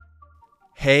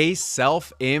Hey,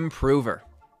 self-improver.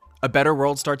 A better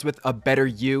world starts with a better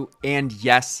you, and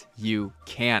yes, you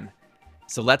can.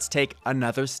 So let's take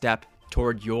another step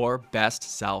toward your best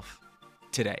self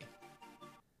today.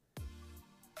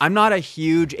 I'm not a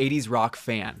huge 80s rock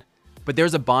fan, but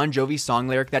there's a Bon Jovi song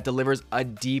lyric that delivers a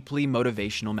deeply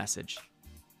motivational message.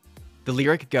 The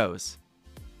lyric goes,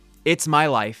 "It's my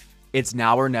life, it's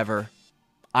now or never.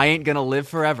 I ain't gonna live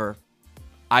forever.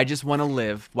 I just wanna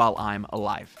live while I'm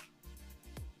alive."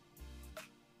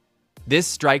 This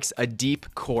strikes a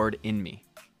deep chord in me.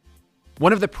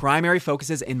 One of the primary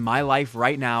focuses in my life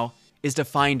right now is to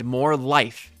find more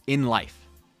life in life.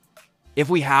 If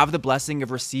we have the blessing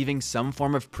of receiving some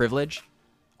form of privilege,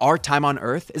 our time on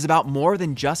earth is about more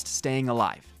than just staying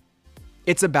alive.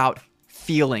 It's about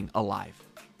feeling alive.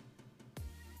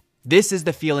 This is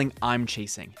the feeling I'm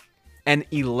chasing. An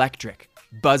electric,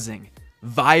 buzzing,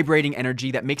 vibrating energy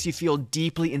that makes you feel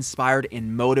deeply inspired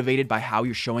and motivated by how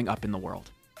you're showing up in the world.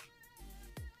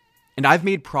 And I've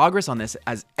made progress on this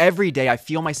as every day I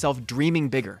feel myself dreaming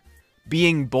bigger,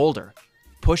 being bolder,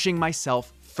 pushing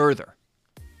myself further,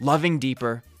 loving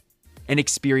deeper, and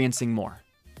experiencing more.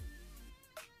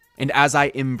 And as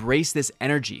I embrace this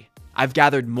energy, I've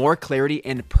gathered more clarity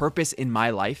and purpose in my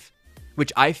life,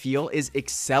 which I feel is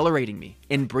accelerating me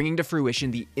in bringing to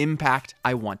fruition the impact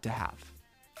I want to have.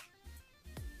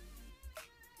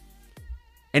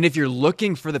 And if you're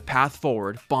looking for the path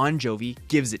forward, Bon Jovi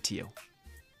gives it to you.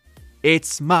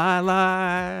 It's my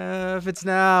life, it's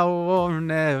now or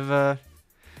never.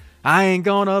 I ain't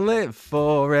gonna live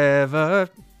forever.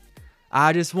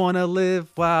 I just wanna live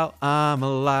while I'm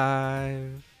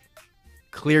alive.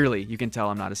 Clearly, you can tell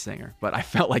I'm not a singer, but I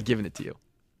felt like giving it to you.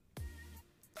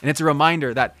 And it's a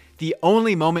reminder that the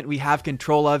only moment we have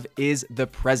control of is the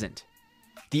present.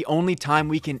 The only time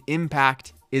we can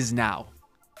impact is now.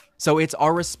 So it's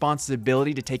our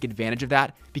responsibility to take advantage of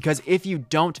that, because if you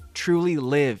don't truly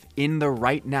live in the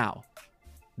right now,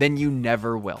 then you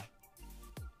never will.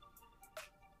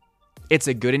 It's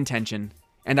a good intention,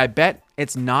 and I bet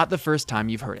it's not the first time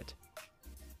you've heard it.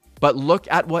 But look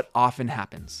at what often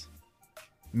happens.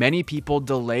 Many people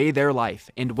delay their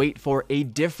life and wait for a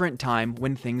different time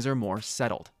when things are more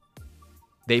settled.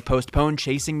 They postpone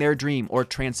chasing their dream or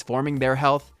transforming their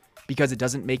health because it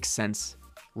doesn't make sense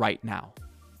right now.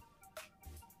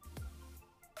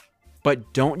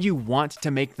 But don't you want to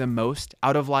make the most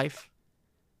out of life?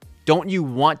 Don't you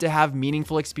want to have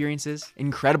meaningful experiences,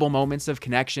 incredible moments of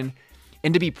connection,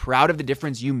 and to be proud of the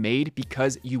difference you made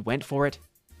because you went for it?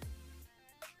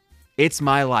 It's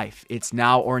my life. It's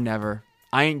now or never.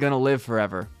 I ain't gonna live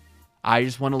forever. I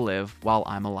just want to live while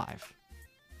I'm alive.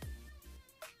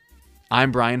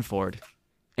 I'm Brian Ford,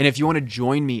 and if you want to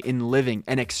join me in living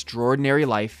an extraordinary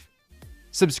life,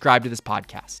 subscribe to this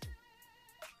podcast.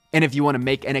 And if you want to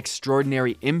make an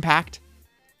extraordinary impact,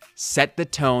 set the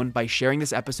tone by sharing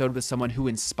this episode with someone who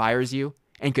inspires you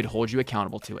and could hold you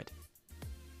accountable to it.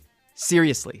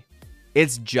 Seriously,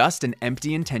 it's just an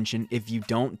empty intention if you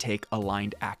don't take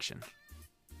aligned action.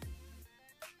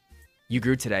 You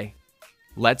grew today.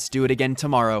 Let's do it again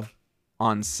tomorrow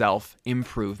on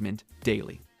Self-Improvement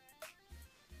Daily.